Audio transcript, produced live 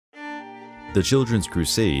The Children's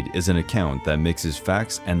Crusade is an account that mixes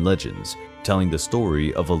facts and legends, telling the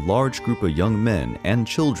story of a large group of young men and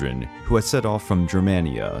children who had set off from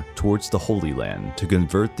Germania towards the Holy Land to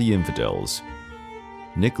convert the infidels.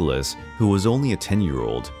 Nicholas, who was only a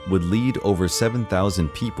 10-year-old, would lead over 7,000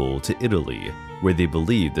 people to Italy, where they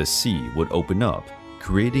believed the sea would open up,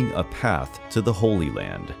 creating a path to the Holy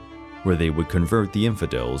Land, where they would convert the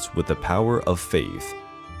infidels with the power of faith.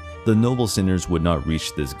 The noble sinners would not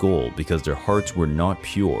reach this goal because their hearts were not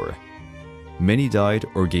pure. Many died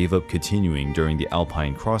or gave up continuing during the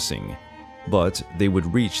Alpine crossing, but they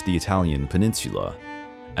would reach the Italian peninsula.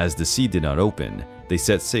 As the sea did not open, they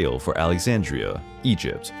set sail for Alexandria,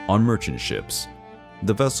 Egypt, on merchant ships.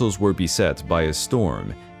 The vessels were beset by a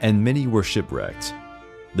storm, and many were shipwrecked.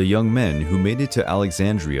 The young men who made it to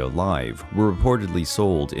Alexandria alive were reportedly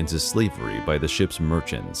sold into slavery by the ship's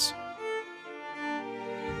merchants.